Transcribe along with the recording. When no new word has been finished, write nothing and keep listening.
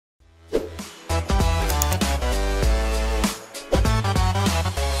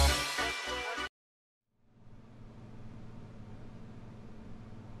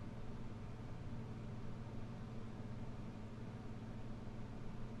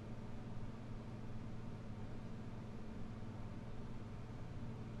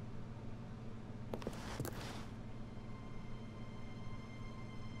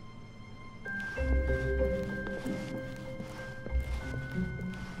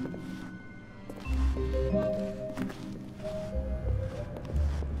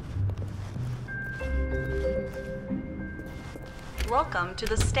Welcome to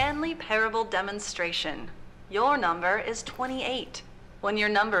the Stanley Parable demonstration. Your number is 28. When your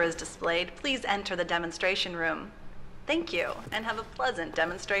number is displayed, please enter the demonstration room. Thank you, and have a pleasant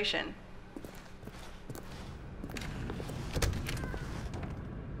demonstration.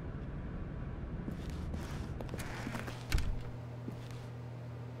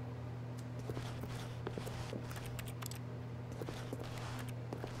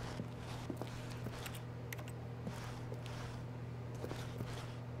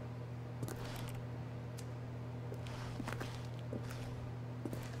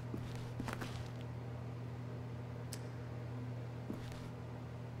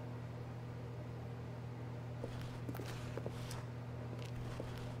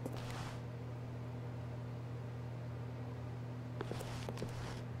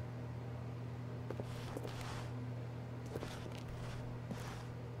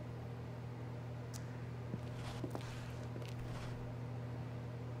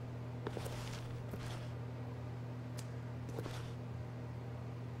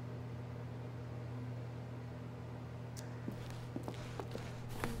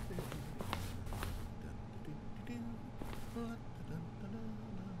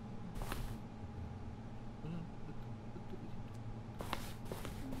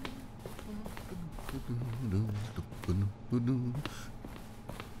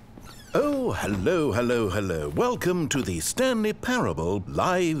 Oh, hello. Welcome to the Stanley Parable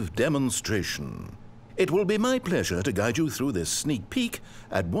live demonstration. It will be my pleasure to guide you through this sneak peek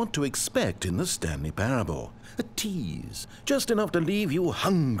at what to expect in the Stanley Parable. A tease, just enough to leave you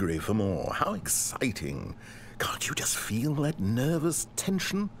hungry for more. How exciting. Can't you just feel that nervous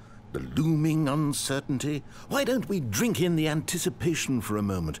tension? The looming uncertainty? Why don't we drink in the anticipation for a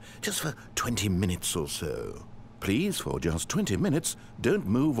moment, just for 20 minutes or so? Please, for just 20 minutes, don't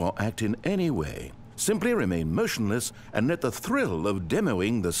move or act in any way. Simply remain motionless and let the thrill of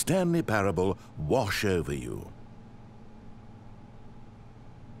demoing the Stanley Parable wash over you.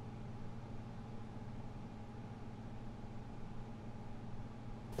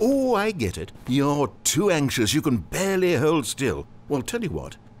 Oh, I get it. You're too anxious. You can barely hold still. Well, tell you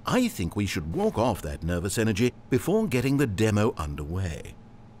what. I think we should walk off that nervous energy before getting the demo underway.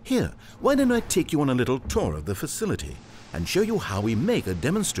 Here, why don't I take you on a little tour of the facility and show you how we make a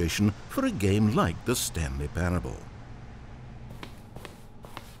demonstration for a game like the Stanley Parable.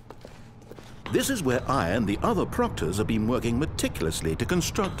 This is where I and the other proctors have been working meticulously to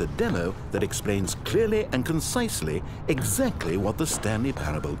construct a demo that explains clearly and concisely exactly what the Stanley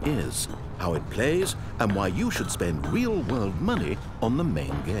Parable is, how it plays, and why you should spend real-world money on the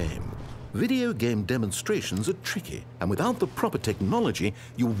main game. Video game demonstrations are tricky, and without the proper technology,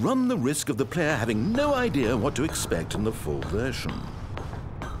 you run the risk of the player having no idea what to expect in the full version.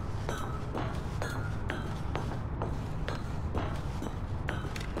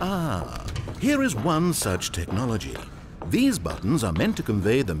 Here is one such technology. These buttons are meant to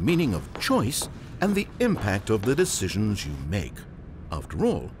convey the meaning of choice and the impact of the decisions you make. After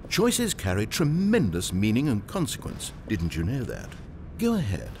all, choices carry tremendous meaning and consequence. Didn't you know that? Go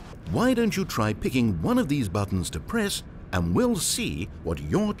ahead. Why don't you try picking one of these buttons to press, and we'll see what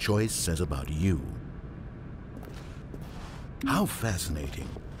your choice says about you. How fascinating.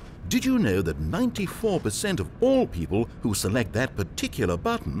 Did you know that 94% of all people who select that particular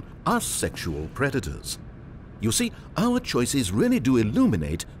button are sexual predators? You see, our choices really do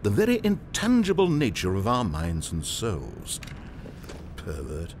illuminate the very intangible nature of our minds and souls.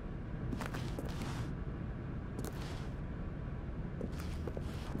 Pervert.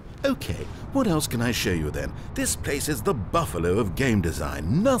 Okay, what else can I show you then? This place is the buffalo of game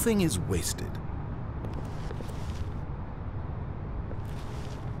design. Nothing is wasted.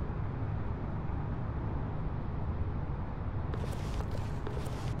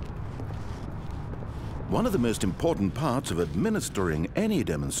 One of the most important parts of administering any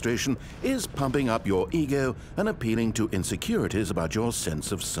demonstration is pumping up your ego and appealing to insecurities about your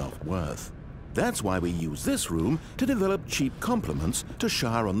sense of self-worth. That's why we use this room to develop cheap compliments to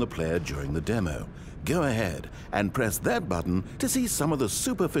shower on the player during the demo. Go ahead and press that button to see some of the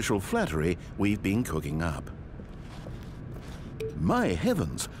superficial flattery we've been cooking up. My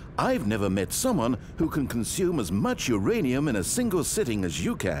heavens, I've never met someone who can consume as much uranium in a single sitting as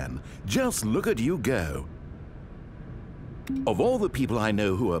you can. Just look at you go. Of all the people I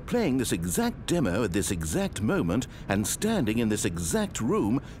know who are playing this exact demo at this exact moment and standing in this exact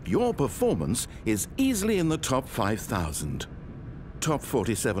room, your performance is easily in the top 5,000. Top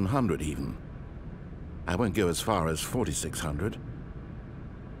 4,700 even. I won't go as far as 4,600.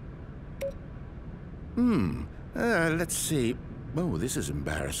 Let's see. Oh, this is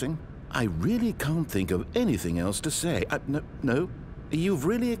embarrassing. I really can't think of anything else to say. No, You've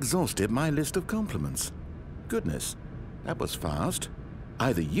really exhausted my list of compliments. Goodness, that was fast.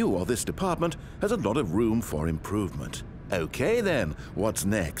 Either you or this department has a lot of room for improvement. Okay then, what's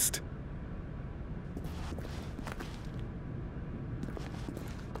next?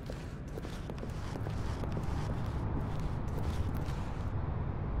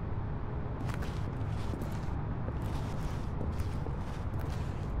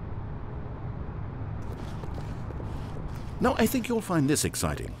 Now, I think you'll find this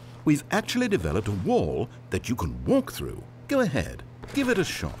exciting. We've actually developed a wall that you can walk through. Go ahead, give it a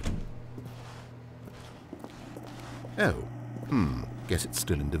shot. Oh, guess it's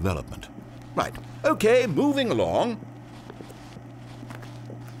still in development. Right, okay, moving along.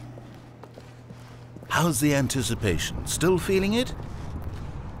 How's the anticipation? Still feeling it?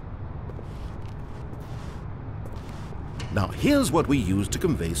 Now, here's what we use to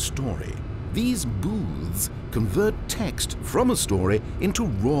convey story. These booths convert text from a story into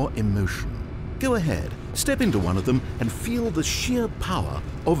raw emotion. Go ahead, step into one of them and feel the sheer power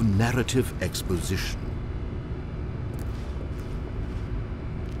of narrative exposition.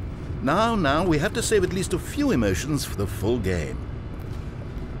 Now, we have to save at least a few emotions for the full game.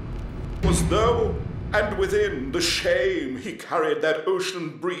 Was though, and within the shame he carried that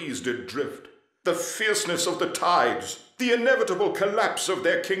ocean breeze did drift, the fierceness of the tides, the inevitable collapse of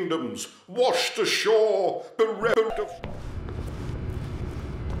their kingdoms, washed ashore, bereft of...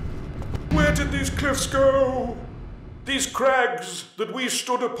 Where did these cliffs go? These crags that we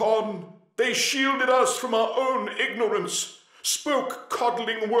stood upon, they shielded us from our own ignorance, spoke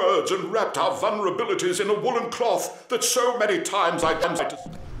coddling words and wrapped our vulnerabilities in a woolen cloth that so many times I danced.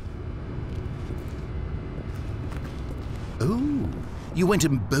 Oh, you went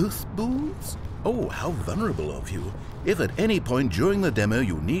in both booths? Oh, how vulnerable of you. If at any point during the demo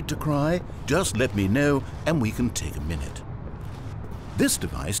you need to cry, just let me know and we can take a minute. This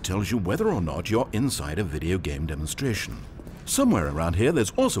device tells you whether or not you're inside a video game demonstration. Somewhere around here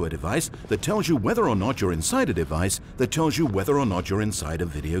there's also a device that tells you whether or not you're inside a device that tells you whether or not you're inside a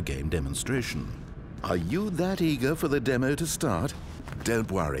video game demonstration. Are you that eager for the demo to start?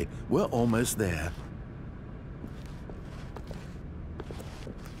 Don't worry, we're almost there.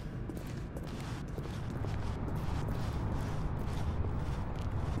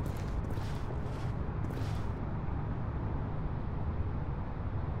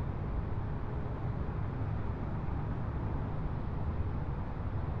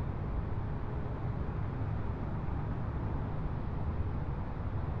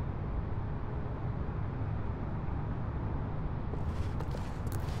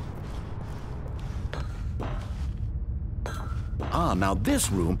 Now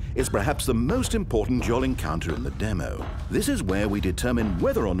this room is perhaps the most important you'll encounter in the demo. This is where we determine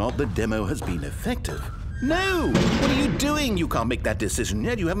whether or not the demo has been effective. No! What are you doing? You can't make that decision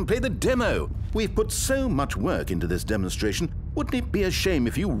yet. You haven't played the demo. We've put so much work into this demonstration. Wouldn't it be a shame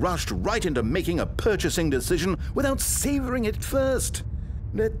if you rushed right into making a purchasing decision without savoring it first?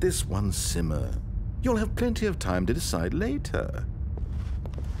 Let this one simmer. You'll have plenty of time to decide later.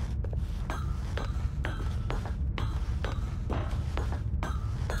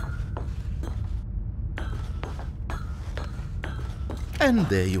 And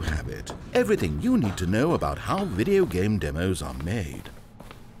there you have it. Everything you need to know about how video game demos are made.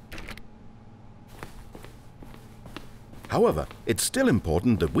 However, it's still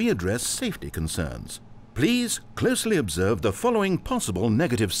important that we address safety concerns. Please closely observe the following possible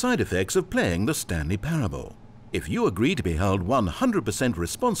negative side effects of playing the Stanley Parable. If you agree to be held 100%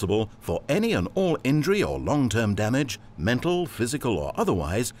 responsible for any and all injury or long-term damage, mental, physical or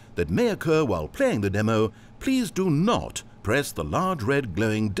otherwise, that may occur while playing the demo, please do not press the large red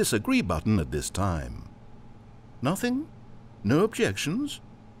glowing disagree button at this time. Nothing? No objections?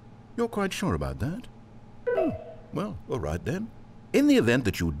 You're quite sure about that? Well, all right then. In the event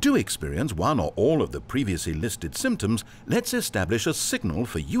that you do experience one or all of the previously listed symptoms, let's establish a signal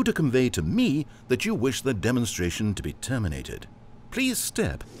for you to convey to me that you wish the demonstration to be terminated. Please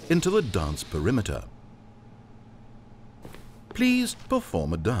step into the dance perimeter. Please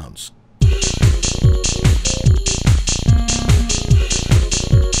perform a dance.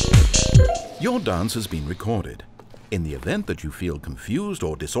 Your dance has been recorded. In the event that you feel confused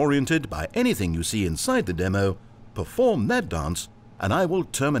or disoriented by anything you see inside the demo, perform that dance and I will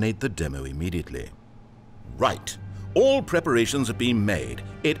terminate the demo immediately. Right. All preparations have been made.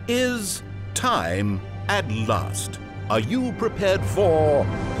 It is time at last. Are you prepared for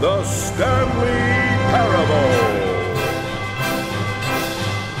the Stanley Parable?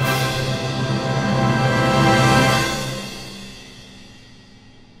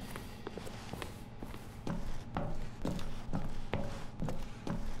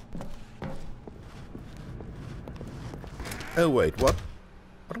 Oh, wait, what?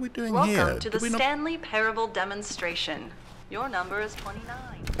 What are we doing here? Welcome to the Stanley Parable demonstration. Your number is 29.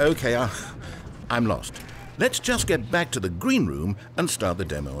 Okay, I'm lost. Let's just get back to the green room and start the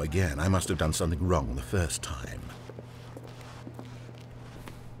demo again. I must have done something wrong the first time.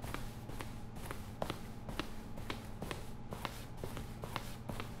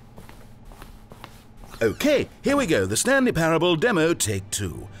 Okay, here we go. The Stanley Parable demo, take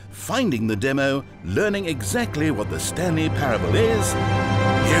 2. Finding the demo, learning exactly what the Stanley Parable is.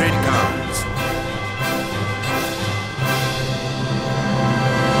 Here it comes.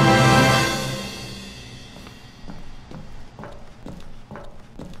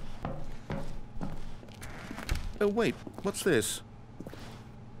 Oh, wait, what's this?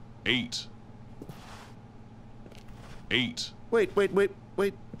 8. Wait.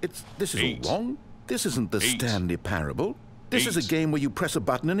 This is all wrong. This isn't the Stanley Parable. This is a game where you press a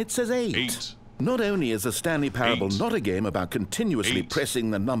button and it says 8. Not only is the Stanley Parable not a game about continuously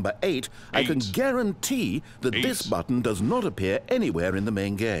pressing the number 8, I can guarantee that this button does not appear anywhere in the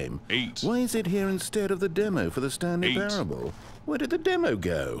main game. Why is it here instead of the demo for the Stanley Parable? Where did the demo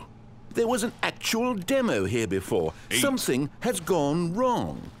go? There was an actual demo here before. Something has gone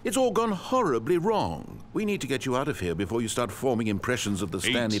wrong. It's all gone horribly wrong. We need to get you out of here before you start forming impressions of the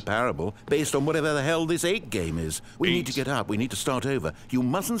Stanley Parable based on whatever the hell this 8 game is. We need to get out. We need to start over. You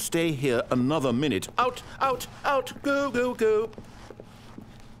mustn't stay here another minute. Out, out, out. Go, go, go.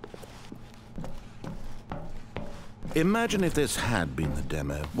 Imagine if this had been the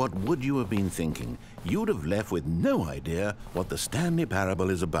demo. What would you have been thinking? You'd have left with no idea what the Stanley Parable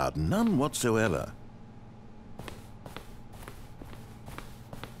is about. None whatsoever.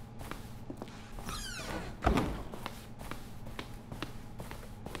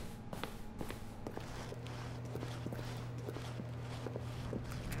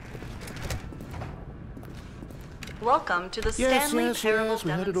 Welcome to the Stanley Parable yes,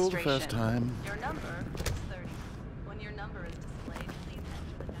 we heard it all the first demonstration. time. Your number is 30. When your number is displayed, please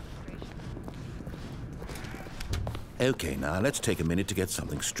enter the demonstration. Okay, now let's take a minute to get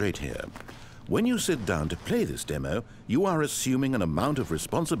something straight here. When you sit down to play this demo, you are assuming an amount of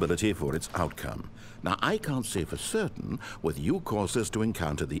responsibility for its outcome. Now, I can't say for certain whether you caused us to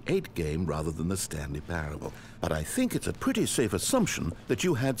encounter the 8 game rather than the Stanley Parable, but I think it's a pretty safe assumption that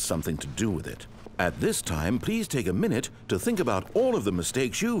you had something to do with it. At this time, please take a minute to think about all of the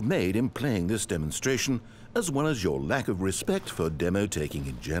mistakes you've made in playing this demonstration, as well as your lack of respect for demo taking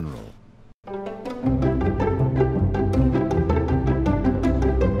in general.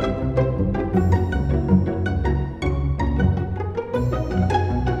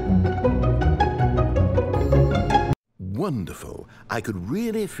 Wonderful. I could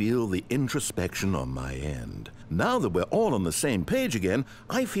really feel the introspection on my end. Now that we're all on the same page again,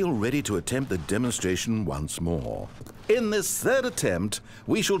 I feel ready to attempt the demonstration once more. In this 3rd attempt,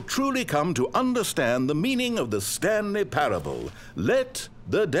 we shall truly come to understand the meaning of the Stanley Parable. Let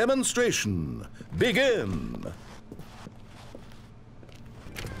the demonstration begin.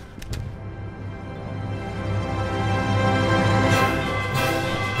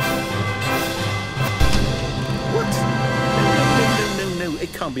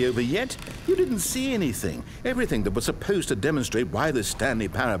 It can't be over yet. You didn't see anything. Everything that was supposed to demonstrate why the Stanley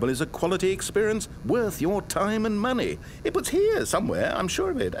Parable is a quality experience worth your time and money. It was here somewhere, I'm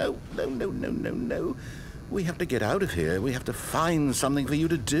sure of it. Oh, no. We have to get out of here. We have to find something for you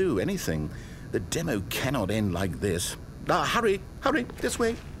to do, anything. The demo cannot end like this. Hurry, this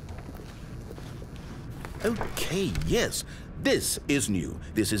way. Okay, yes. This is new.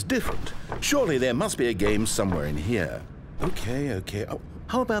 This is different. Surely there must be a game somewhere in here. Okay. Oh,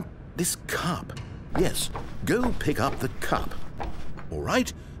 how about this cup? Yes, go pick up the cup. All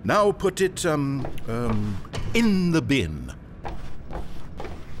right, now put it, in the bin.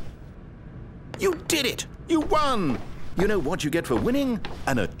 You did it! You won! You know what you get for winning?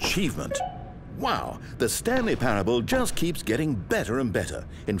 An achievement. Wow, the Stanley Parable just keeps getting better and better.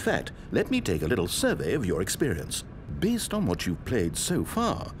 In fact, let me take a little survey of your experience. Based on what you've played so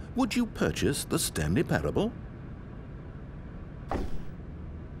far, would you purchase the Stanley Parable?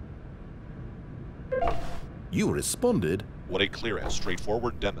 You responded, "What a clear and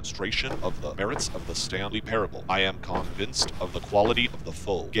straightforward demonstration of the merits of the Stanley Parable. I am convinced of the quality of the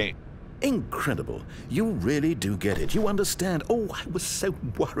full game." Incredible. You really do get it. You understand. Oh, I was so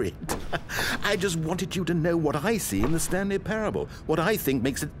worried. I just wanted you to know what I see in the Stanley Parable, what I think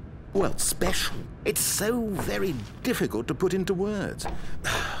makes it, well, special. It's so very difficult to put into words.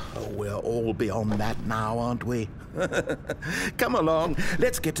 Oh, we're all beyond that now, aren't we? Come along,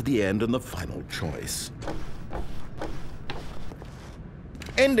 let's get to the end and the final choice.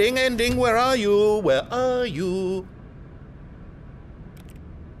 Ending, where are you? Where are you?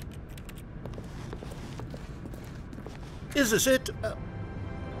 Is this it?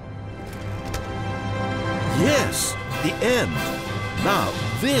 Yes, the end. Now,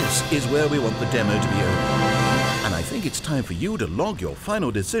 this is where we want the demo to be over. And I think it's time for you to log your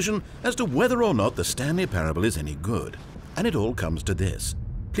final decision as to whether or not the Stanley Parable is any good. And it all comes to this.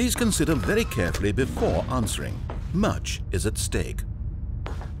 Please consider very carefully before answering. Much is at stake.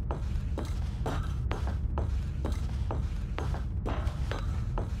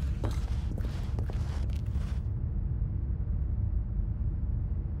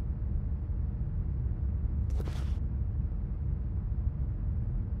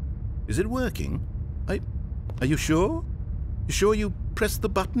 Is it working? Are you sure? You sure you pressed the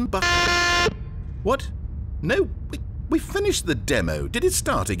button? What? No, we finished the demo. Did it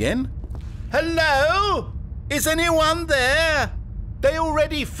start again? Hello? Is anyone there? They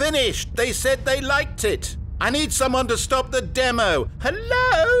already finished. They said they liked it. I need someone to stop the demo.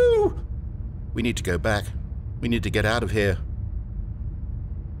 Hello? We need to go back. We need to get out of here.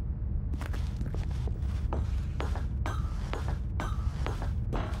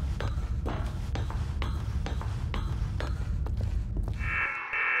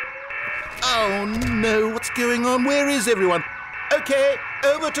 Oh no, what's going on? Where is everyone? Okay,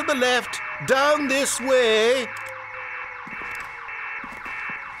 over to the left, down this way.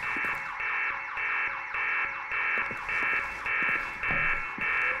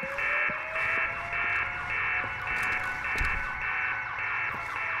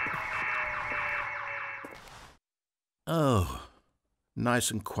 Oh,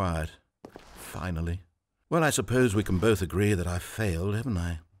 nice and quiet. Finally. Well, I suppose we can both agree that I failed, haven't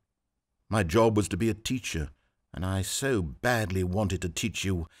I? My job was to be a teacher, and I so badly wanted to teach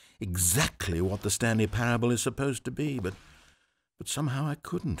you exactly what the Stanley Parable is supposed to be, but somehow I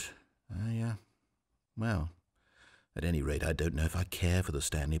couldn't. Well, at any rate, I don't know if I care for the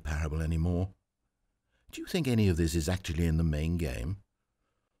Stanley Parable anymore. Do you think any of this is actually in the main game?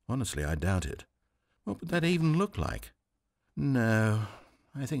 Honestly, I doubt it. What would that even look like? No,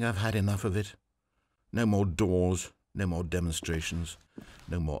 I think I've had enough of it. No more doors. No more demonstrations.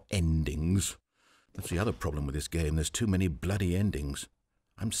 No more endings. That's the other problem with this game. There's too many bloody endings.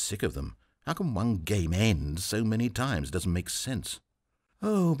 I'm sick of them. How can one game end so many times? It doesn't make sense.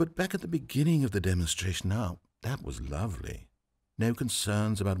 Oh, but back at the beginning of the demonstration, now, that was lovely. No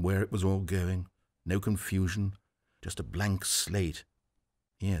concerns about where it was all going. No confusion. Just a blank slate.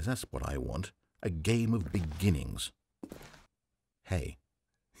 Yes, that's what I want. A game of beginnings. Hey,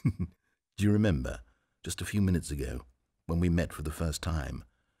 do you remember? Just a few minutes ago, when we met for the first time,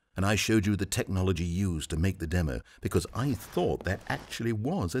 and I showed you the technology used to make the demo, because I thought there actually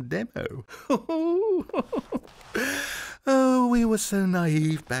was a demo. Oh, we were so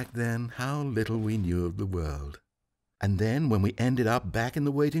naive back then, how little we knew of the world. And then, when we ended up back in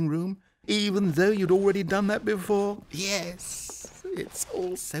the waiting room, even though you'd already done that before, yes, it's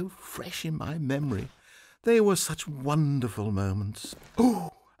all so fresh in my memory. They were such wonderful moments.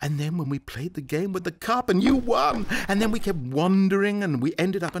 Oh! And then when we played the game with the cup and you won, and then we kept wandering and we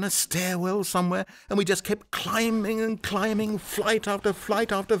ended up in a stairwell somewhere and we just kept climbing and climbing, flight after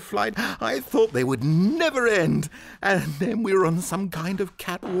flight after flight. I thought they would never end. And then we were on some kind of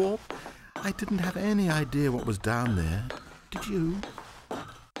catwalk. I didn't have any idea what was down there. Did you?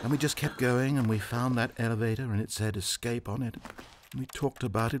 And we just kept going and we found that elevator and it said escape on it. And we talked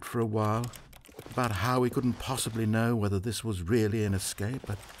about it for a while. About how we couldn't possibly know whether this was really an escape,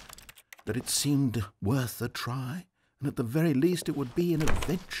 but that it seemed worth a try, and at the very least it would be an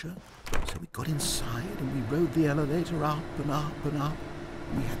adventure. So we got inside and we rode the elevator up and up and up.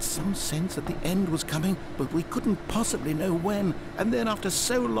 We had some sense that the end was coming, but we couldn't possibly know when. And then after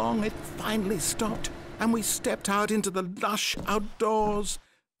so long, it finally stopped, and we stepped out into the lush outdoors,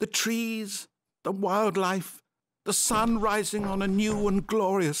 the trees, the wildlife, the sun rising on a new and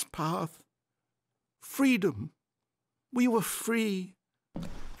glorious path. Freedom. We were free.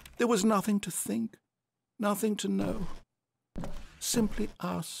 There was nothing to think, nothing to know. Simply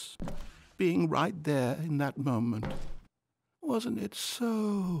us, being right there in that moment. Wasn't it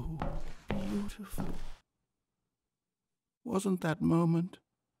so beautiful? Wasn't that moment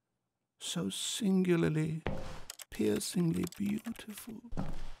so singularly, piercingly beautiful?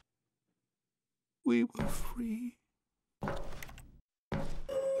 We were free.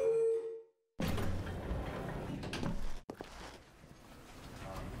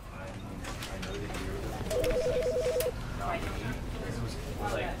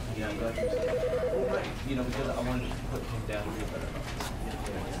 You know, because I wanted to put him down here better,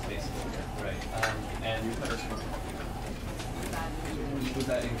 basically, right? And with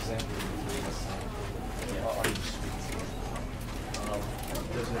that example, are you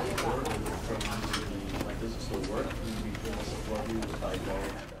does it work from like does it still work?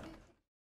 library.